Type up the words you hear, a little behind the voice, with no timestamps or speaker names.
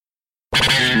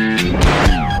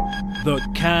The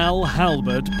Cal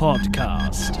Halbert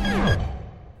Podcast.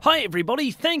 Hi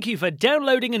everybody, thank you for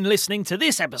downloading and listening to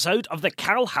this episode of the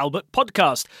Cal Halbert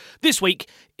Podcast. This week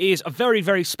is a very,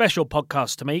 very special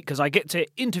podcast to me because I get to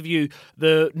interview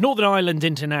the Northern Ireland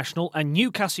international and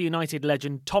Newcastle United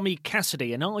legend Tommy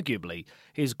Cassidy, and arguably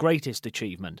his greatest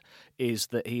achievement is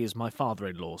that he is my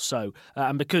father-in-law. So,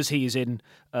 and because he is in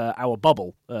our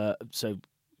bubble,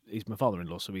 he's my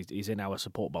father-in-law, so he's in our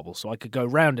support bubble. So I could go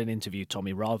round and interview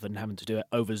Tommy rather than having to do it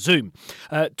over Zoom.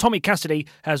 Tommy Cassidy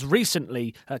has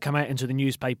recently come out into the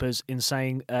newspapers in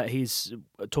saying he's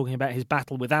talking about his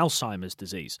battle with Alzheimer's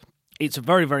disease. It's a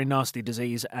very, very nasty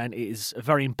disease, and it is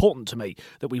very important to me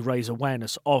that we raise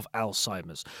awareness of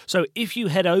Alzheimer's. So if you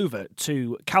head over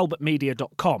to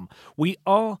calbertmedia.com, we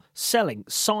are selling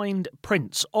signed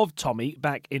prints of Tommy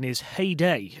back in his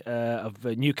heyday of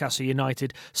Newcastle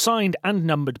United, signed and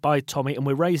numbered by Tommy, and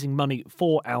we're raising money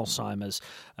for Alzheimer's.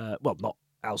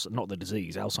 Not the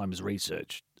disease, Alzheimer's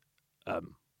research.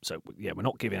 We're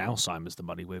not giving Alzheimer's the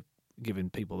money, we're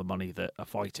giving people the money that are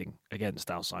fighting against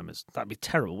Alzheimer's. That'd be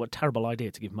terrible. What a terrible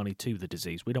idea to give money to the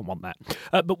disease. We don't want that.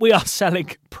 But we are selling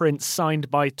prints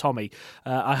signed by Tommy.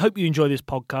 I hope you enjoy this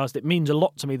podcast. It means a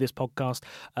lot to me, this podcast,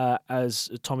 as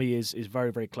Tommy is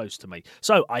very, very close to me.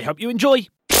 So I hope you enjoy.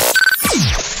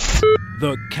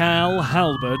 The Cal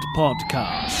Halbert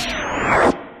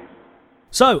Podcast.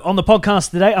 So on the podcast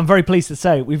today, I'm very pleased to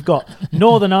say we've got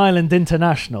Northern Ireland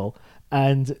international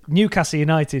and Newcastle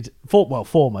United,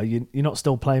 former. You're not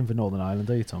still playing for Northern Ireland,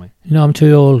 are you, Tommy? No, I'm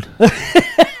too old.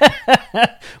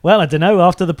 Well, I don't know.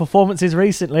 After the performances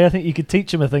recently, I think you could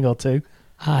teach them a thing or two.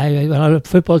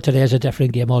 Football today is a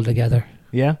different game altogether.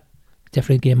 Yeah?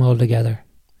 Different game altogether.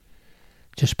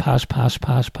 Just pass.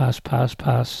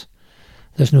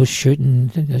 There's no shooting,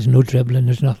 there's no dribbling,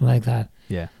 there's nothing like that.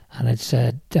 Yeah. And it's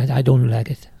I don't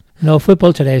like it. No,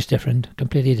 football today is different,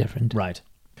 completely different. Right.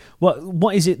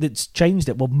 What is it that's changed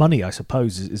it? Well, money, I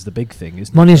suppose, is the big thing,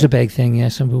 isn't it? Money's the big thing,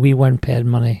 yes. And we weren't paid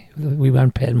money. We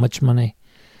weren't paid much money.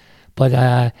 But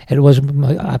I was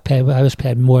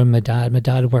paid more than my dad. My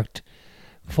dad worked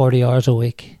 40 hours a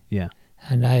week. Yeah.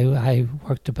 And I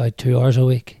worked about 2 hours a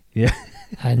week. Yeah.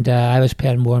 And I was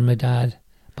paid more than my dad.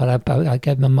 But I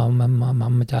gave my mum and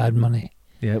my dad money.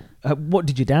 Yeah. What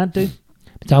did your dad do?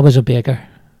 My dad was a baker.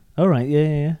 All right,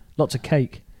 yeah. Lots of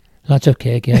cake. Lots of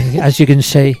cake, yeah, as you can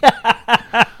see.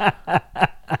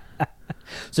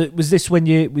 So was this when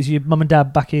was your mum and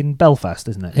dad back in Belfast,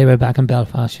 isn't it? They were back in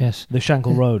Belfast, yes. The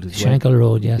Shankill Road as well. Shankill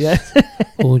Road, yes. Yeah.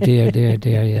 Oh dear,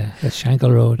 yeah. The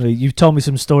Shankill Road. You've told me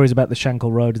some stories about the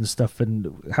Shankill Road and stuff,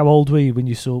 and how old were you when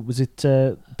you saw, was it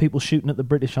people shooting at the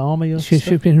British Army or stuff?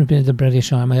 Shooting at the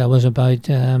British Army, I was about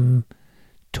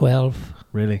 12.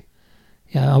 Really?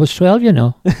 Yeah, I was 12, you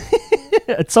know.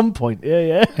 At some point,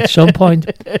 yeah. At some point.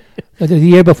 The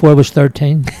year before I was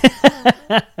 13.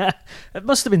 It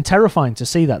must have been terrifying to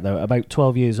see that, though, at about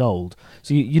 12 years old.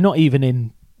 So you're not even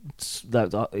in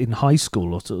high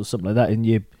school or something like that, and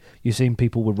you're seeing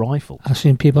people with rifles. I've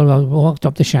seen people. I walked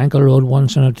up the Shankill Road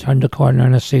once and I turned the corner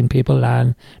and I've seen people lying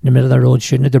in the middle of the road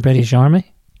shooting at the British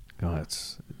Army. God,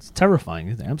 it's terrifying,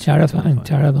 isn't it? Terrifying.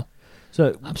 Terrible.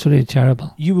 So absolutely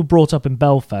terrible. You were brought up in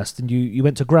Belfast and you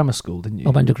went to grammar school, didn't you?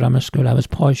 I went to grammar school. I was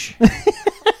posh.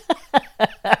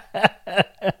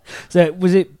 So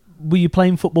were you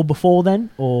playing football before then,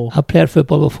 or? I played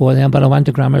football before then, but I went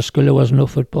to grammar school. There was no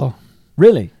football.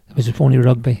 Really? It was only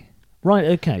rugby. Right.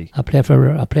 Okay. I played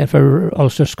for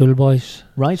Ulster schoolboys.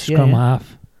 Right. Scrum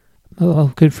half. A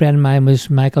good friend of mine was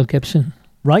Michael Gibson.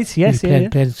 Right. Yes. He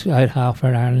played out half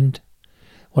for Ireland.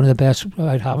 One of the best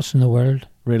out halves in the world.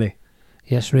 Really?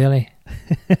 Yes, really.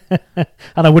 And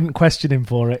I wouldn't question him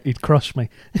for it. He'd crush me.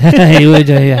 He would.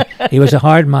 Yeah. He was a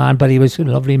hard man, but he was a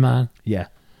lovely man. Yeah.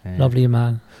 Lovely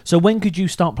man. So when could you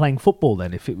start playing football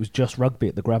then, if it was just rugby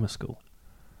at the grammar school?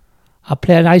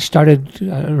 I started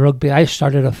rugby. I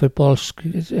started a football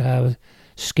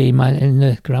scheme in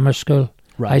the grammar school.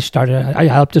 Right. I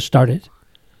helped to start it.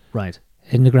 Right.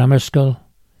 In the grammar school.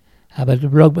 But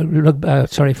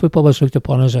football was looked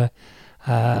upon as a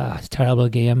terrible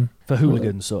game. For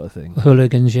hooligans sort of thing?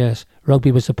 Hooligans, yes.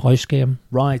 Rugby was the posh game.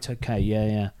 Right, okay,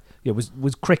 yeah. Yeah,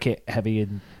 was cricket heavy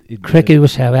in cricket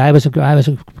was heavy. I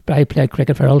played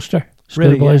cricket for Ulster.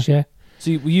 Really, boys, yeah.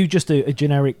 So were you just a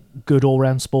generic good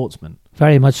all-round sportsman?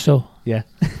 Very much so. Yeah.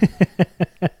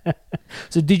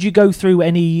 So did you go through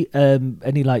any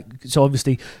so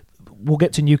obviously we'll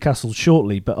get to Newcastle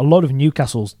shortly, but a lot of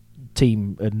Newcastle's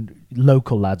team and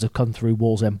local lads have come through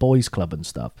Wallsend Boys Club and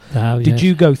stuff. Did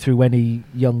you go through any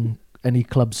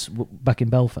clubs back in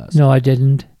Belfast? No, I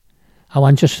didn't. I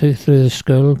went just through the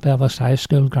school, Belfast High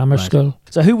School, grammar school.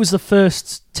 So who was the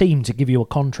first team to give you a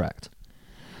contract?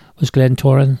 was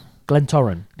Glentoran.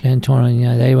 Glentoran. Glentoran,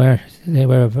 yeah, they were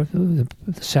the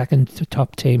second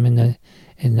top team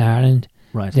in Ireland,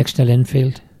 Right. next to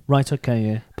Linfield. Right. Okay.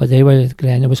 Yeah. But they were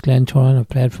It was Glentoran. I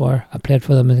played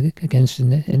for them against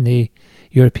in the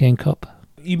European Cup.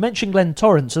 You mentioned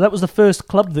Glentoran, so that was the first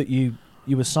club that you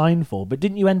were signed for. But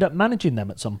didn't you end up managing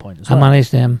them at some point as well? I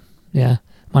managed them. Yeah,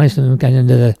 managed them getting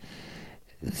into the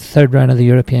third round of the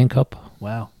European Cup.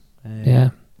 Wow.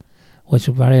 Yeah, which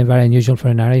was very, very unusual for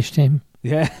an Irish team.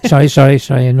 Yeah. sorry,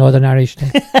 a Northern Irish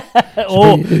team.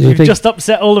 You've just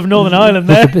upset all of Northern Ireland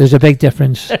there. There's a big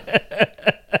difference.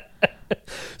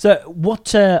 So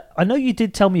what? I know you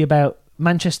did tell me about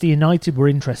Manchester United were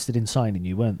interested in signing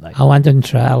you, weren't they? I went on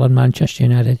trial in Manchester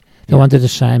United. They wanted to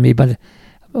sign me, but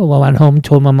I went home,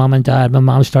 told my mum and dad. My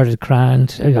mum started crying.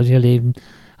 Said, "You're leaving."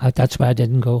 That's why I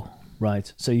didn't go.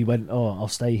 Right. So you went, I'll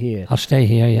stay here. I'll stay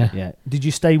here, yeah. Yeah. Did you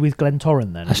stay with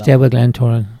Glentoran then? I stayed with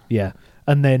Glentoran. Yeah.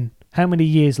 And then how many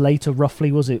years later,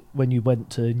 roughly, was it when you went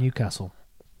to Newcastle?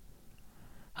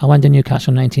 I went to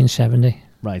Newcastle in 1970.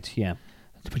 Right, yeah.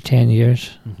 For 10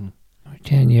 years. Mm-hmm.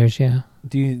 10 years, yeah.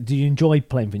 Do you enjoy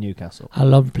playing for Newcastle? I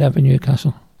loved playing for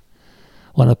Newcastle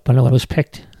when I was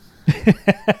picked.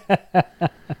 But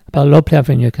I love playing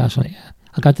for Newcastle, yeah.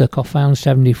 I got to the cup final in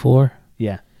 74.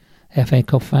 Yeah. FA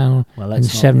Cup final, well, and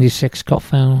 76 Cup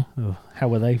final. Oh, how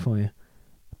were they for you?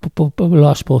 But we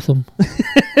lost both of them.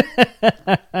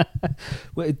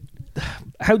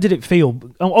 How did it feel?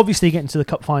 Obviously, getting to the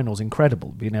cup final is incredible,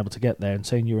 being able to get there and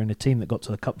saying you're in a team that got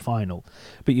to the cup final,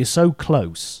 but you're so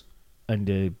close.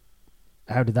 And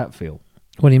how did that feel?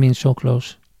 What do you mean so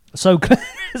close? So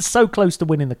close to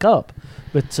winning the cup,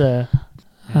 but I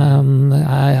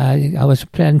was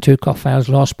playing 2 cup finals,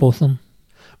 lost both of them.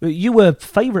 You were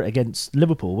favourite against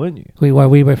Liverpool, weren't you? We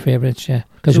were favourites, yeah,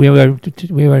 because we were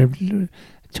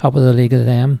top of the league of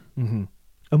them. Mm-hmm.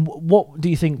 And what do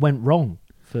you think went wrong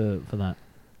for that?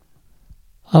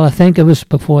 Well, I think it was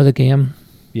before the game.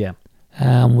 Yeah.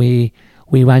 We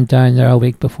went down there a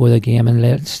week before the game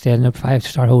and stayed in a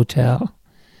 5-star hotel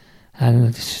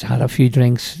and just had a few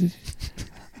drinks,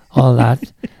 all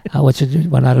that. Which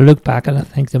when I look back and I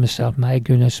think to myself, my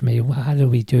goodness me, how did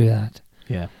we do that?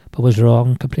 Yeah. But was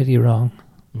wrong, completely wrong.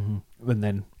 Mm-hmm. And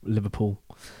then Liverpool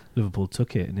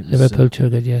took it, and it was Liverpool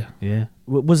took it, yeah. Yeah.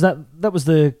 Was that was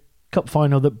the cup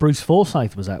final that Bruce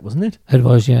Forsyth was at, wasn't it? It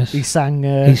was, yes. He sang.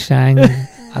 I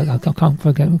can't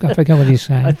forget what he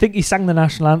sang. I think he sang the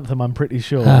national anthem. I'm pretty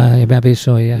sure. Maybe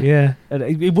so, yeah. Yeah. And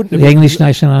it wouldn't have the English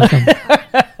national anthem.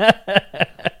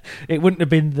 It wouldn't have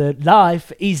been the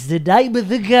 "Life is the name of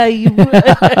the game."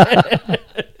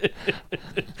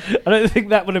 I don't think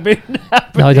that would have been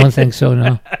happening. No, I don't think so,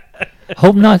 no.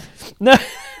 Hope not. No.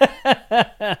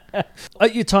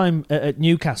 At your time at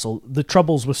Newcastle, the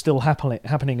troubles were still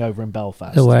happening over in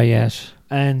Belfast. There were, yes.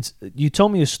 And you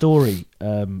told me a story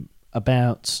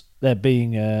about there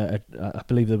being, I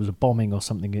believe there was a bombing or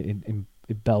something in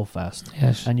Belfast.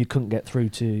 Yes. And you couldn't get through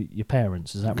to your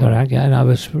parents, is that right? Correct, yeah, and I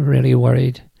was really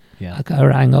worried. Yeah. I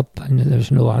rang up and there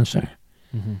was no answer.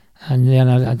 Mm-hmm. And then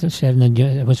I said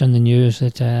it was in the news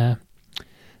that there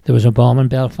was a bomb in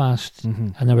Belfast, mm-hmm.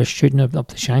 and they were shooting up the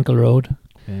Shankill Road.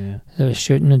 Yeah. They were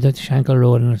shooting at the Shankill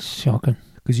Road, and it's shocking.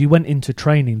 Because you went into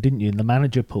training, didn't you? And the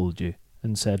manager pulled you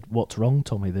and said, "What's wrong,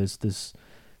 Tommy? There's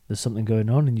something going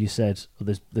on." And you said,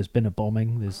 "There's been a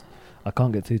bombing. I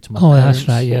can't get through to my parents." That's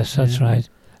right. Yes, that's right.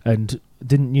 And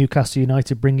didn't Newcastle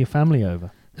United bring your family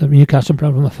over? The Newcastle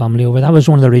brought my family over. That was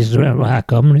one of the reasons why I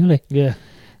come, really. Yeah.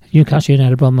 Newcastle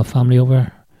United brought my family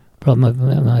over, brought my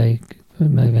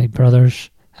brothers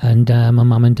and my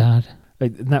mum and dad.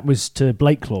 And that was to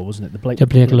Blakelaw, wasn't it? The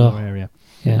Blakelaw area.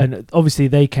 Yeah. And obviously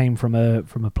they came from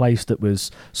a place that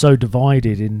was so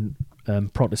divided in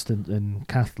Protestant and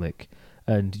Catholic,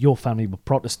 and your family were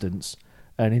Protestants,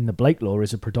 and in the Blakelaw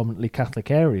is a predominantly Catholic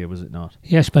area, was it not?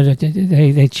 Yes, but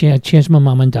they changed my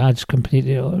mum and dad's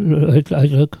completely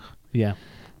outlook. Yeah.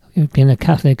 Being a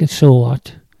Catholic, it's so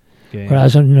what? Yeah.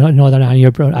 Whereas in Northern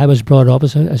Ireland, I was brought up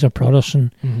as a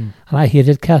Protestant, mm-hmm. and I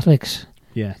hated Catholics.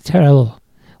 Yeah. Terrible.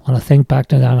 When I think back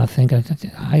to that, I think, how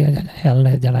the hell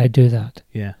did I do that?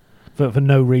 Yeah. For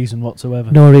no reason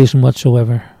whatsoever. No reason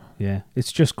whatsoever. Yeah.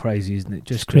 It's just crazy, isn't it?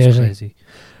 Just crazy.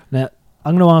 Now,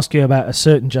 I'm going to ask you about a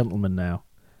certain gentleman now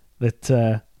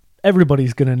that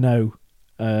everybody's going to know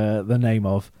the name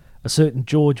of. A certain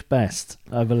George Best,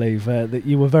 I believe, that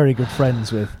you were very good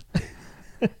friends with.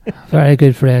 Very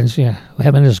good friends, yeah.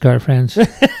 Him and his girlfriends.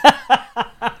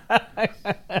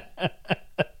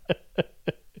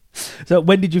 So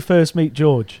when did you first meet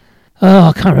George? Oh,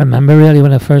 I can't remember really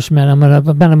when I first met him. I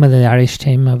met him with the Irish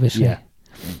team, obviously. Yeah.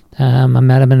 I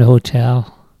met him in a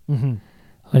hotel.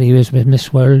 Mm-hmm. when he was with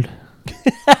Miss World.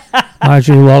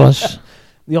 Marjorie Wallace.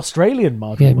 The Australian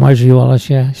Marjorie. Yeah, Marjorie Wallace,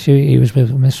 yeah. He was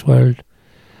with Miss World.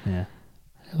 Yeah.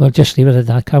 Well, just leave it at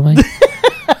that, can't we?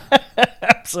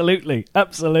 Absolutely.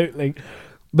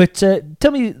 But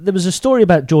tell me, there was a story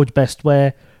about George Best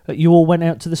where you all went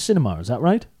out to the cinema, is that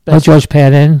right? Well, George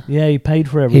paid in. Yeah, he paid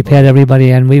for everybody. He paid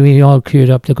everybody in. We all queued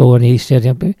up to go, and he says,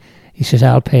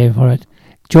 I'll pay for it.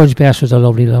 George Best was a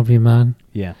lovely, lovely man.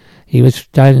 Yeah. He was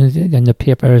down in the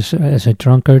paper as a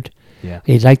drunkard. Yeah.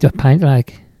 He liked a pint,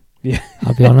 like. Yeah.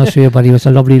 I'll be honest with you, but he was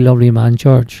a lovely, lovely man,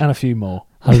 George. And a few more.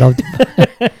 I loved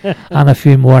him. And a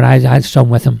few more, and I had some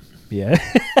with him. Yeah.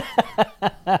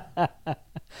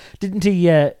 Didn't he,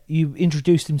 you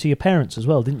introduced him to your parents as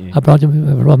well, didn't you? I brought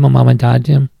my mum and dad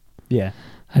to him. Yeah.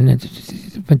 And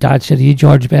my dad said, "Are you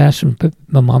George Best?" And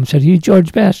my mum said, "Are you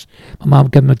George Best?" My mum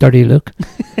gave him a dirty look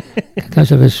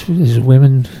because of his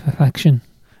women affection.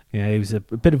 Yeah, he was a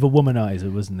bit of a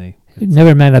womanizer, wasn't he?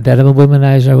 Never met a bit of a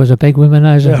womanizer. Was a big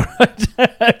womanizer. Yeah,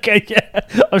 right. Okay, yeah.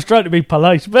 I was trying to be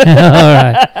polite, but all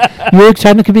right. You're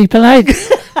trying to be polite.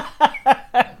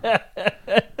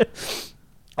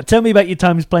 Tell me about your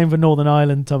times playing for Northern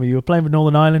Ireland, Tommy. You were playing for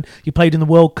Northern Ireland. You played in the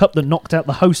World Cup that knocked out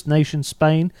the host nation,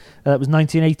 Spain. That was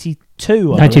 1982.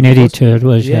 1982 it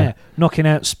was, yeah. Knocking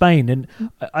out Spain. And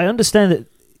I understand that.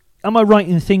 Am I right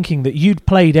in thinking that you'd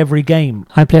played every game?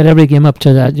 I played every game up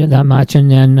to that match, and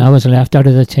then I was left out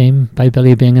of the team by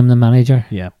Billy Bingham, the manager.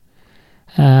 Yeah.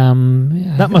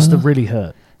 That must have really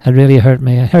hurt. It really hurt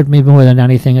me. It hurt me more than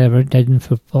anything I ever did in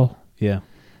football. Yeah.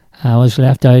 I was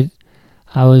left out.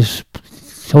 I was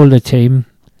told the team,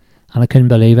 and I couldn't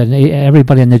believe it. And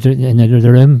everybody in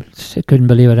the room couldn't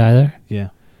believe it either. Yeah.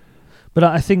 But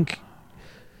I think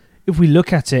if we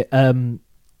look at it,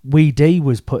 Wee D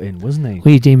was put in, wasn't he?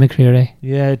 Wee D McCreary.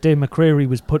 Yeah, D McCreary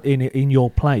was put in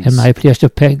your place. In my place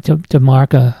to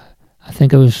mark I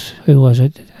think it was, who was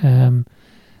it? A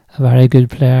very good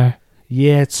player.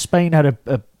 Yeah, Spain had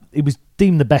he was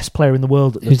deemed the best player in the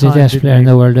world at the time. He was the best player in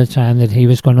the world at the time, that he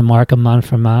was going to mark him man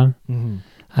for man. Mm-hmm.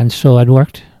 And so it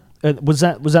worked. Was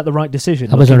that the right decision?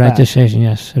 That was the right decision,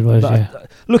 yes, it was, yeah.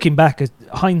 Looking back,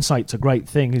 hindsight's a great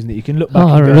thing, isn't it? You can look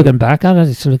back looking back at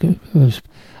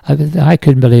it, I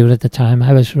couldn't believe it at the time.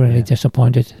 I was really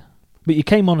disappointed. But you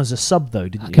came on as a sub, though,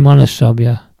 didn't you? I came on as sub,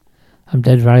 yeah. I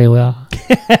did very well.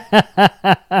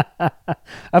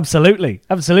 Absolutely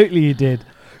you did.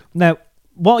 Now,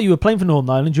 while you were playing for Northern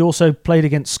Ireland, you also played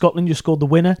against Scotland. You scored the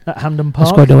winner at Hampden Park.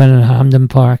 I scored the winner at Hampden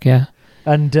Park, yeah.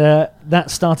 And that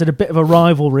started a bit of a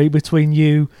rivalry between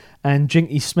you and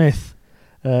Jinky Smith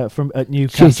at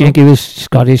Newcastle. Jinky was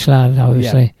Scottish lad,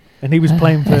 obviously. Yeah. And he was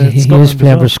playing for Scotland. He was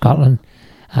playing for Scotland.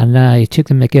 And he took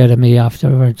the mickey out of me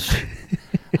afterwards.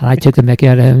 And I took the mickey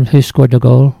out of him. Who scored the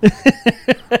goal?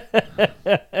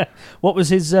 What was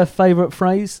his favourite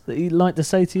phrase that he'd like to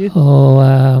say to you?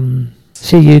 Oh,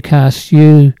 see you, Cass,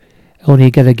 you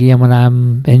only get a game when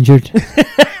I'm injured.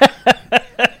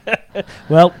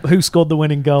 Well, who scored the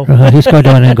winning goal? Who scored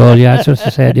the winning goal, yeah, that's what I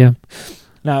said, yeah.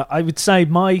 Now, I would say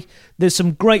there's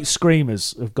some great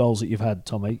screamers of goals that you've had,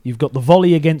 Tommy. You've got the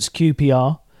volley against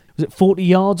QPR. Was it 40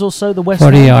 yards or so, the West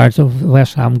Ham? 40 yards of the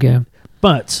West Ham game.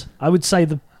 But I would say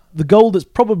the goal that's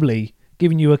probably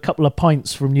given you a couple of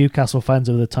pints from Newcastle fans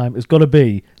over the time has got to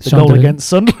be the goal against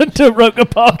Sunderland at Roker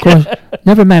Park. Of course,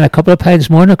 never mind a couple of pints,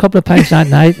 more than a couple of pints that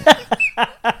night.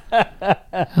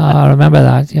 I remember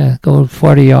that, yeah. Goal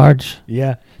 40 yards.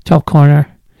 Yeah. Top corner.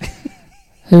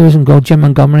 Who was in goal? Jim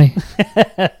Montgomery.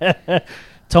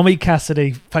 Tommy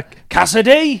Cassidy.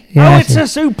 Cassidy? Yeah, oh, it's a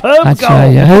superb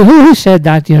goal. Yeah. Who said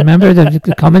that? Do you remember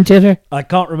the commentator? I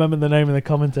can't remember the name of the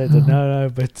commentator.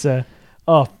 No. But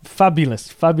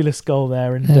fabulous goal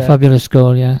there. And fabulous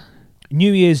goal, yeah.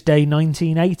 New Year's Day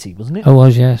 1980, wasn't it? It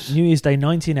was, yes. New Year's Day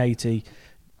 1980.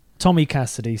 Tommy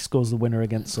Cassidy scores the winner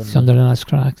against Sunderland. Sunderland, that's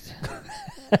correct.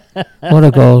 What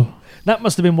a goal. That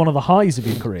must have been one of the highs of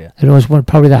your career. It was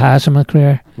probably the highest of my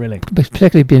career. Really?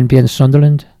 Particularly being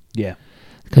Sunderland. Yeah.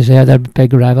 Because they are their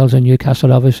big rivals in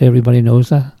Newcastle, obviously, everybody knows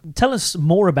that. Tell us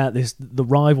more about the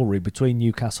rivalry between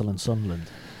Newcastle and Sunderland.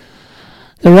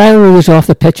 The rivalry was off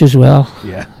the pitch as well.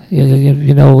 Yeah.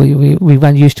 You know, we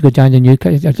used to go down to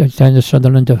down to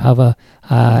Sunderland to have a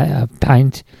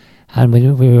pint, and we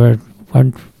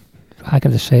weren't, how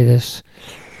can I say this?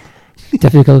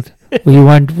 Difficult. we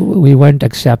weren't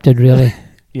accepted, really.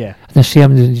 Yeah. The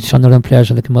same Sunderland players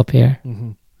when they come up here.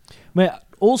 Mm-hmm. But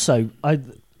also,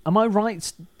 am I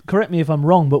right? Correct me if I'm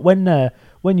wrong, but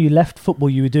when you left football,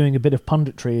 you were doing a bit of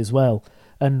punditry as well.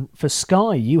 And for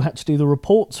Sky, you had to do the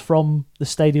reports from the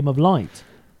Stadium of Light.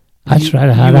 That's right.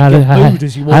 I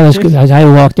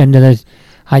walked into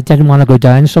I didn't want to go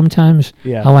down sometimes.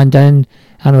 Yeah. I went down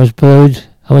and I was booed.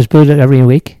 I was booed every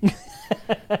week,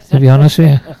 to be honest with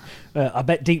you. I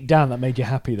bet deep down that made you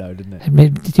happy, though, didn't it? It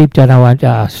made, deep down I went,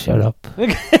 shut up.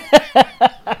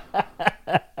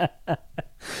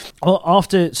 Well,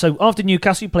 after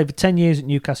Newcastle, you played for 10 years at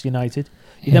Newcastle United.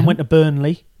 You then went to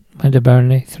Burnley. Went to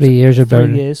Burnley. 3 years at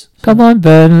Burnley. 3 years. Come on,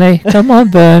 Burnley. Come on,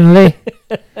 Burnley.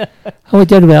 Oh, we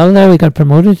did well there. We got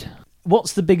promoted.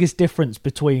 What's the biggest difference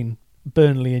between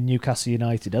Burnley and Newcastle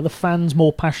United? Are the fans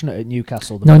more passionate at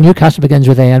Newcastle than Burnley? Newcastle begins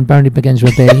with A and Burnley begins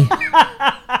with B.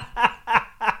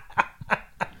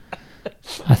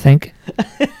 I think.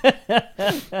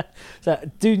 So,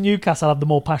 do Newcastle have the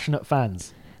more passionate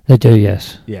fans? They do,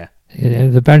 yes. Yeah.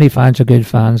 The Burnley fans are good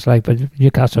fans, but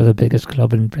Newcastle are the biggest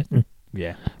club in Britain.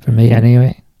 Yeah. For me,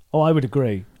 anyway. Oh, I would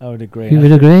agree. You would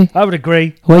agree? I would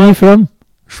agree. Where are you from?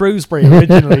 Shrewsbury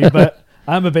originally, but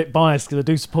I'm a bit biased because I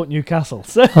do support Newcastle.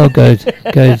 So. Oh, good.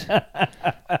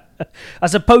 I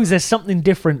suppose there's something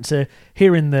different to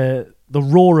hearing the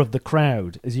roar of the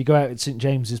crowd as you go out at St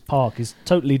James's Park is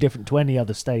totally different to any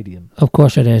other stadium. Of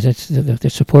course it is. It's the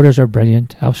supporters are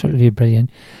brilliant, absolutely brilliant.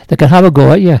 They can have a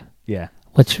go at you. Yeah.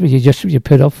 Which you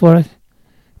put up for it,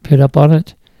 put up on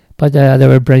it. But they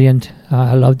were brilliant.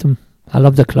 I loved them. I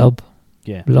love the club.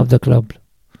 Yeah. Love the club.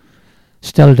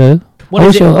 Still do. I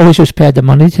wish was paid the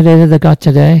money today that they got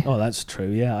today. Oh, that's true.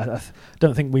 Yeah, I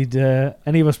don't think we'd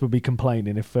any of us would be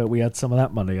complaining if we had some of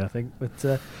that money. I think,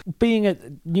 but being at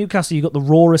Newcastle, you got the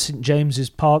roar of St James's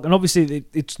Park, and obviously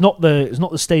it's not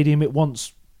the stadium it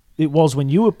was when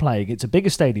you were playing. It's a bigger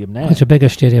stadium now. It's a bigger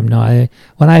stadium now.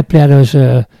 When I played, it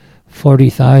was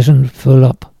 40,000 full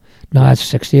up. Now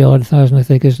it's 60-odd thousand, I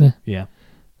think, isn't it? Yeah,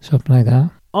 something like that.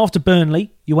 After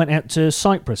Burnley, you went out to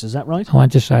Cyprus, is that right? I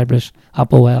went to Cyprus,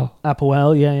 Applewell.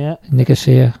 Applewell, yeah.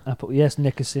 Nicosia. Yes,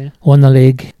 Nicosia. Won the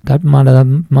league, got man of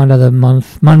the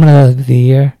month, man of the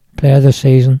year, player of the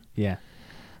season. Yeah.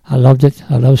 I loved it.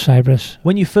 I love Cyprus.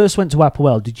 When you first went to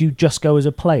Applewell, did you just go as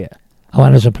a player? I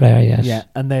went as a player, yes. Yeah,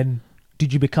 and then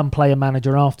did you become player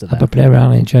manager after that? I was a player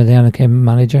manager, then I became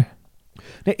manager.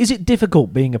 Now, is it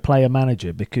difficult being a player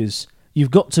manager because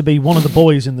you've got to be one of the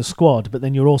boys in the squad, but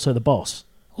then you're also the boss?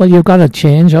 Well, you've got to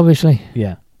change, obviously.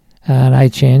 Yeah. And I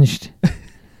changed.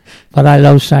 But I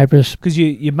love Cyprus. Because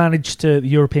you managed the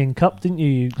European Cup, didn't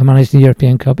you? I managed the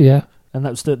European Cup, yeah. And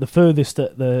that was the furthest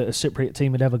that the Cypriot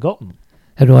team had ever gotten.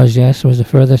 It was, yes. It was the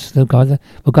furthest they got.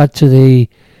 We got to the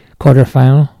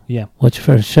quarter-final. Yeah. Which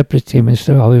for a Cypriot team is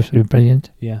obviously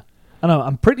brilliant. Yeah. I know,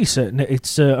 I'm pretty certain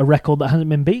it's a record that hasn't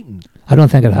been beaten. I don't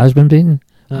think it has been beaten.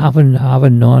 I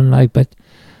haven't known, but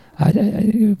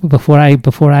before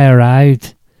I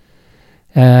arrived,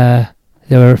 they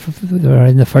were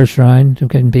in the first round,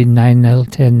 getting beaten 9-0,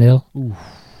 10-0. Oof.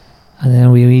 And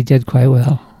then we did quite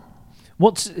well.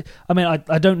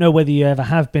 I don't know whether you ever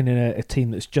have been in a team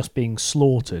that's just being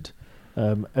slaughtered.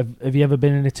 Have you ever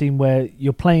been in a team where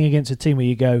you're playing against a team where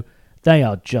you go, they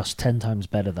are just 10 times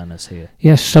better than us here?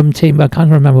 Yes, some team, I can't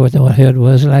remember what it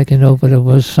was like, but it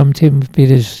was some team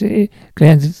beat us,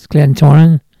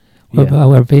 Glentoran. We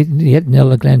were beaten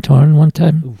 8-0 at Glentoran one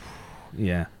time. Oof.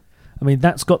 Yeah. I mean,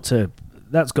 that's got to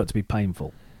be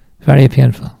painful. Very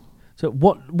painful. So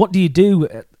what do you do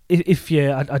if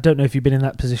you? I don't know if you've been in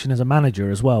that position as a manager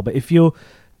as well, but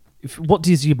what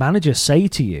does your manager say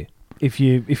to you if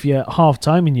you're at half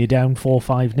time and you're down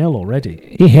 4-5-0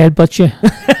 already? He headbutts you.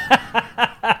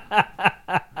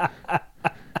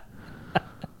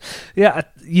 Yeah,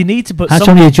 you need to put. That's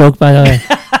only a joke, by the way.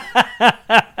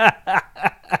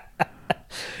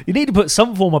 You need to put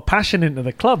some form of passion into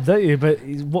the club, don't you? But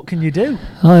what can you do?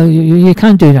 Oh, you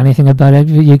can't do anything about it.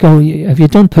 If you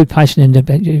don't put passion into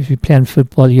it, if you're playing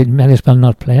football, you might as well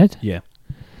not play it. Yeah.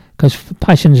 Because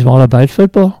passion is all about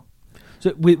football.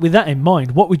 So with that in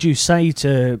mind, what would you say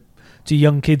to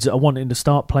young kids that are wanting to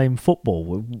start playing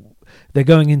football? They're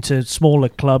going into smaller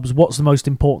clubs. What's the most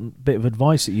important bit of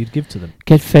advice that you'd give to them?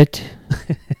 Get fit.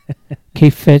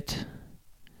 Keep fit.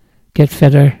 Get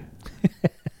fitter.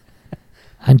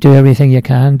 And do everything you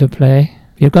can to play.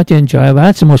 You've got to enjoy it.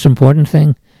 That's the most important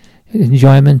thing.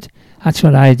 Enjoyment. That's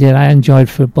what I did. I enjoyed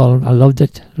football. I loved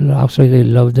it. Absolutely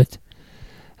loved it.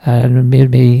 And it made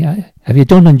me... if you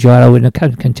don't enjoy it, I wouldn't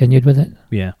have continued with it.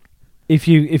 Yeah. If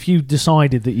you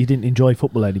decided that you didn't enjoy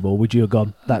football anymore, would you have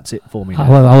gone, that's it for me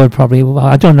now? I would probably...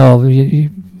 I don't know.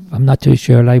 I'm not too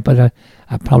sure, but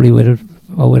I probably would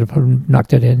have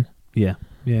knocked it in. Yeah.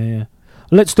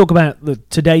 Let's talk about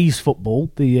today's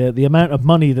football. The amount of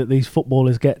money that these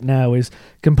footballers get now is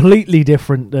completely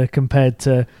different compared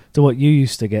to what you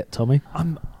used to get, Tommy.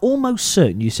 I'm almost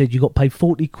certain you said you got paid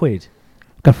 40 quid.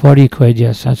 Got 40 quid,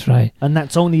 yes, that's right. And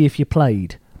that's only if you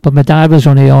played. But my dad was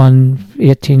only on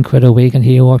 18 quid a week and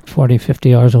he worked 40,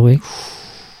 50 hours a week.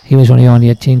 He was only on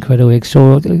 18 quid a week.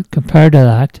 So compared to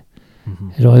that,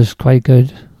 it was quite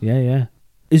good. Yeah.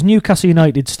 Is Newcastle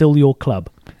United still your club?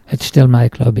 It's still my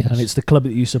club, yes. And it's the club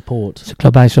that you support? It's a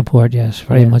club I support, yes,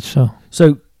 very much so.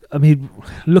 So, I mean,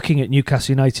 looking at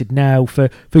Newcastle United now, for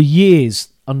years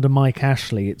under Mike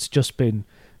Ashley, it's just been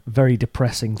very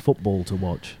depressing football to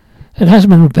watch. It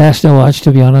hasn't been the best to watch,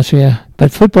 to be honest with you.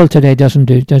 But football today does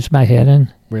my head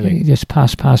in. Really? You just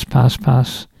pass.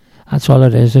 That's all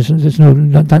it is.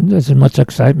 There's much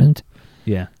excitement.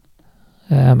 Yeah.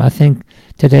 I think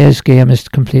today's game is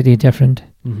completely different.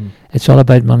 It's all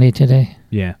about money today.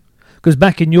 Yeah. Because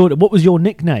back in what was your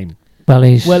nickname?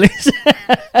 Wellies.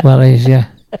 Wellies, yeah.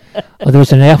 Oh, there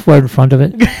was an F word in front of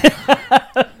it.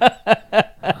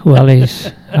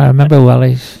 Wellies. I remember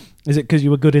Wellies. Is it because you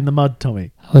were good in the mud,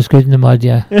 Tommy? I was good in the mud,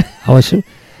 yeah. I was. Well,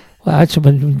 that's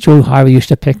when Joe Harvey used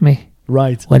to pick me.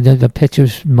 Right. When the pitch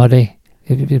was muddy,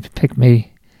 he'd pick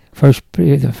me.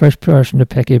 The first person to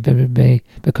pick you would be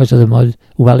because of the mud.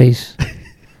 Wellies.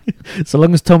 So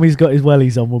long as Tommy's got his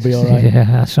wellies on, we'll be all right. Yeah,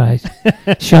 that's right.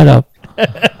 Shut up.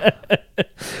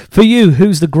 For you,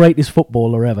 who's the greatest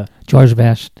footballer ever? George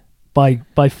Best. By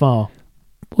far?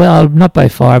 Well, not by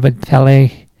far, but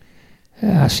Pelé.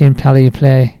 I've seen Pelé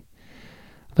play.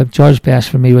 But George Best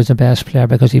for me was the best player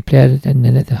because he played in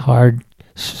the hard...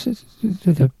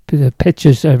 The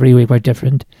pitches every week were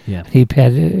different. Yeah. He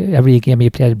played every game. He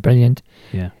played brilliant.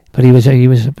 Yeah. But he was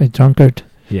a bit drunkard.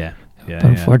 Yeah.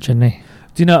 Unfortunately.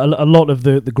 Do you know a lot of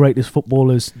the greatest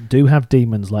footballers do have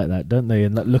demons like that, don't they?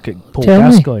 And look at Paul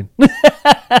Gascoigne.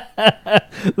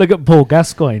 Look at Paul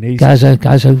Gascoigne. Gaza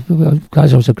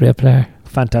was a great player.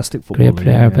 Fantastic footballer. Great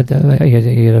player, but he had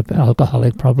an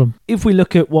alcoholic problem. If we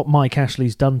look at what Mike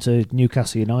Ashley's done to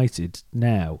Newcastle United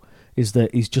now, is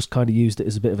that he's just kind of used it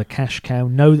as a bit of a cash cow.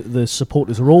 Know that the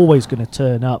supporters are always going to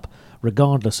turn up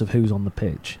regardless of who's on the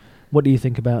pitch. What do you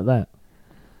think about that?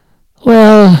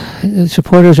 Well, the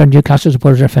supporters are Newcastle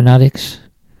supporters are fanatics,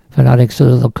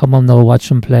 so they'll come on, they'll watch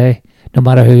them play, no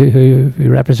matter who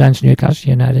represents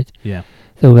Newcastle United. Yeah,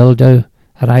 they will do,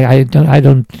 and I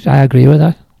agree with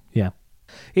that. Yeah,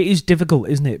 it is difficult,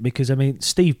 isn't it? Because I mean,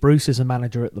 Steve Bruce is a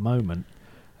manager at the moment,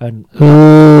 and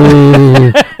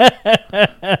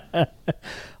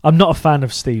I'm not a fan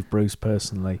of Steve Bruce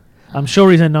personally. I'm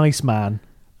sure he's a nice man.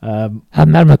 I've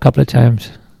met him a couple of times.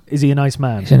 Is he a nice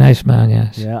man? He's a nice man,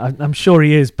 yes. Yeah, I'm sure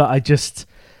he is, but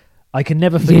I can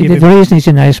never forgive him. The reason he's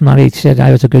a nice man, he said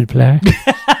I was a good player.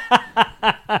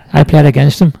 I played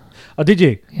against him. Oh, did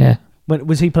you? Yeah.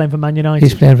 Was he playing for Man United?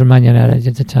 He's playing for Man United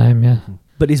at the time, yeah.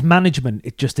 But his management,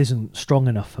 it just isn't strong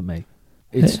enough for me.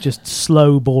 It's just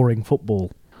slow, boring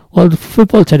football. Well,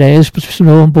 football today is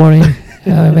slow and boring.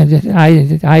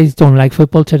 I don't like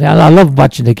football today. I love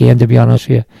watching the game, to be honest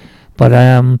with you.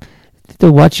 But to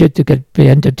watch it, be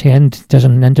entertained,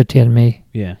 doesn't entertain me.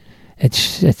 Yeah.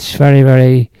 It's very,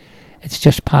 very... It's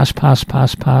just pass.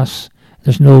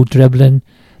 There's no dribbling.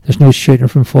 There's no shooting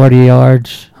from 40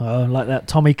 yards. Oh, like that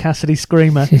Tommy Cassidy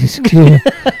screamer.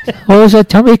 What was it,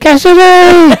 Tommy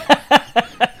Cassidy?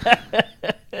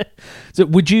 So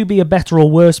would you be a better or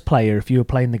worse player if you were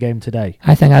playing the game today?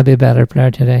 I think I'd be a better player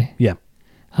today. Yeah.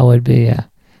 I would be, yeah.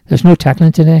 There's no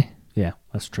tackling today. Yeah,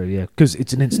 that's true, yeah. Because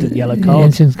it's an instant yellow card.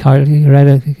 Instant card,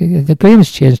 right? The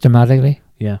game's changed dramatically.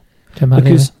 Yeah.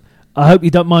 Dramatically. Because I hope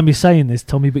you don't mind me saying this,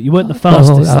 Tommy, but you weren't the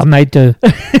fastest. I might do.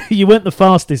 You weren't the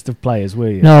fastest of players, were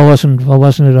you? No, I wasn't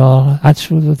at all. That's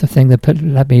the thing that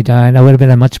let me down. I would have been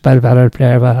a much better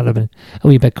player if I had been a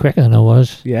wee bit quicker than I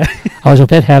was. Yeah. I was a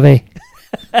bit heavy.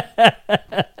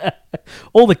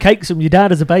 All the cakes from your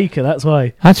dad as a baker, that's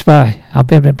why. That's why. I'll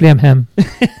blame him.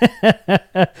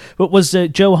 But was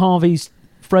Joe Harvey's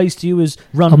phrase to you as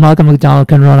run... Malcolm McDonald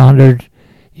can run 100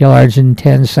 yards in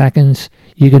 10 seconds.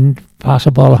 You can pass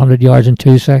a ball 100 yards in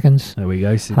 2 seconds. There we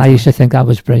go. I used to think that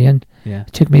was brilliant. Yeah.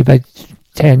 It took me about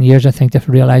 10 years, I think, to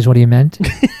realise what he meant.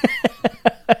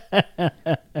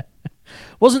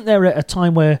 Wasn't there a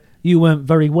time where you weren't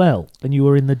very well and you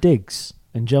were in the digs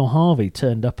and Joe Harvey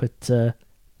turned up at...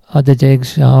 the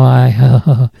digs.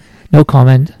 No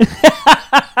comment.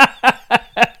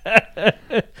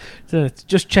 So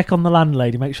just check on the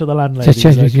landlady. Make sure the landlady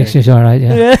She's all right,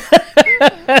 yeah.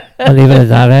 I'll leave it at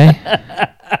that, eh?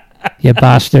 You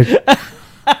bastard.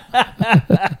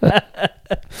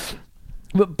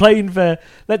 But playing for...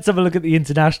 Let's have a look at the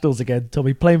internationals again,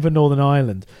 Tommy. Playing for Northern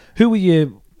Ireland. Who were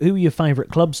your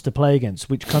favourite clubs to play against?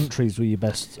 Which countries were your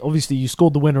best? Obviously, you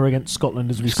scored the winner against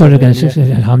Scotland, as we scored said against at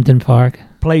Hampden Park.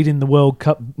 Played in the World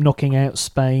Cup, knocking out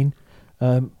Spain.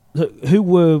 Who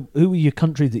were your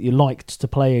countries that you liked to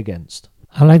play against?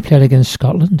 I like playing against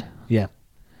Scotland. Yeah.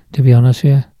 To be honest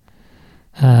with you.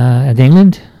 And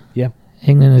England. Yeah.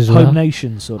 England as well. Home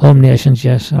nations, sort of. Home nations,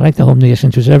 yes. I like the home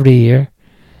nations. It was every year.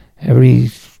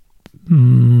 Every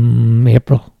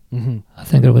April. Mm-hmm. I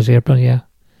think it was April, yeah.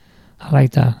 I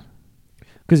like that.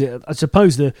 Because I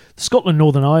suppose the Scotland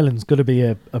Northern Ireland's got to be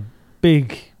a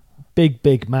big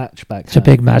match back It's a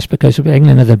big match because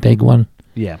England are the big one.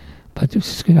 Yeah. But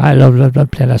I love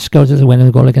playing that. Scouted the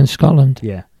winning goal against Scotland.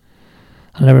 Yeah.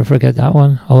 I'll never forget that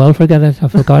one. Oh, I'll forget it. I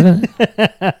forgot it.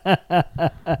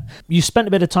 You spent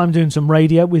a bit of time doing some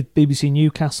radio with BBC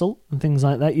Newcastle and things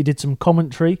like that. You did some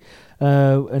commentary.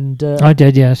 I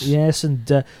did, yes. Yes,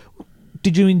 and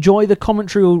did you enjoy the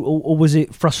commentary or was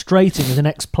it frustrating as an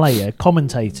ex-player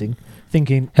commentating,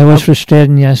 thinking... It was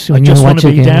frustrating, yes. When I just want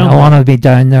to be down there. I want to be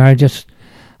down there.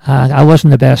 I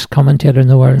wasn't the best commentator in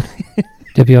the world,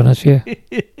 to be honest with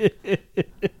you.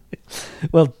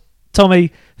 Well,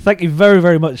 Tommy, thank you very,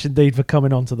 very much indeed for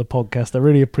coming on to the podcast. I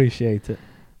really appreciate it.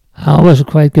 I was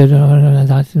quite good. I'm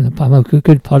a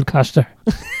good podcaster.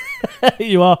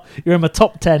 You are. You're in my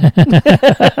top 10.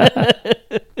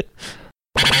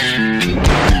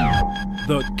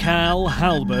 The Cal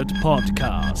Halbert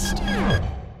Podcast.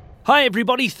 Hi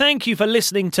everybody, thank you for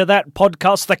listening to that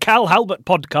podcast, the Cal Halbert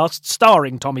Podcast,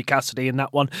 starring Tommy Cassidy in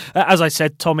that one. As I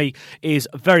said, Tommy is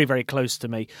very, very close to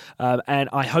me, and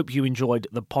I hope you enjoyed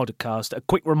the podcast. A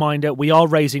quick reminder, we are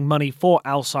raising money for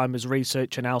Alzheimer's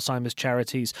research and Alzheimer's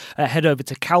charities. Head over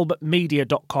to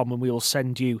calbertmedia.com and we will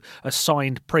send you a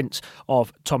signed print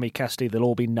of Tommy Cassidy. They'll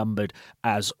all be numbered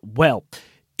as well.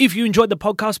 If you enjoyed the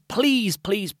podcast, please,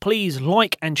 please, please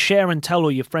like and share and tell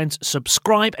all your friends.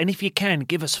 Subscribe, and if you can,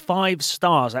 give us 5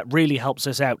 stars. That really helps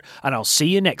us out. And I'll see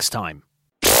you next time.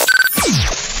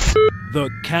 The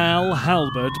Cal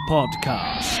Halbert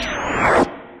Podcast.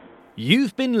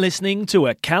 You've been listening to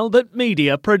a Calbert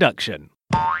Media production.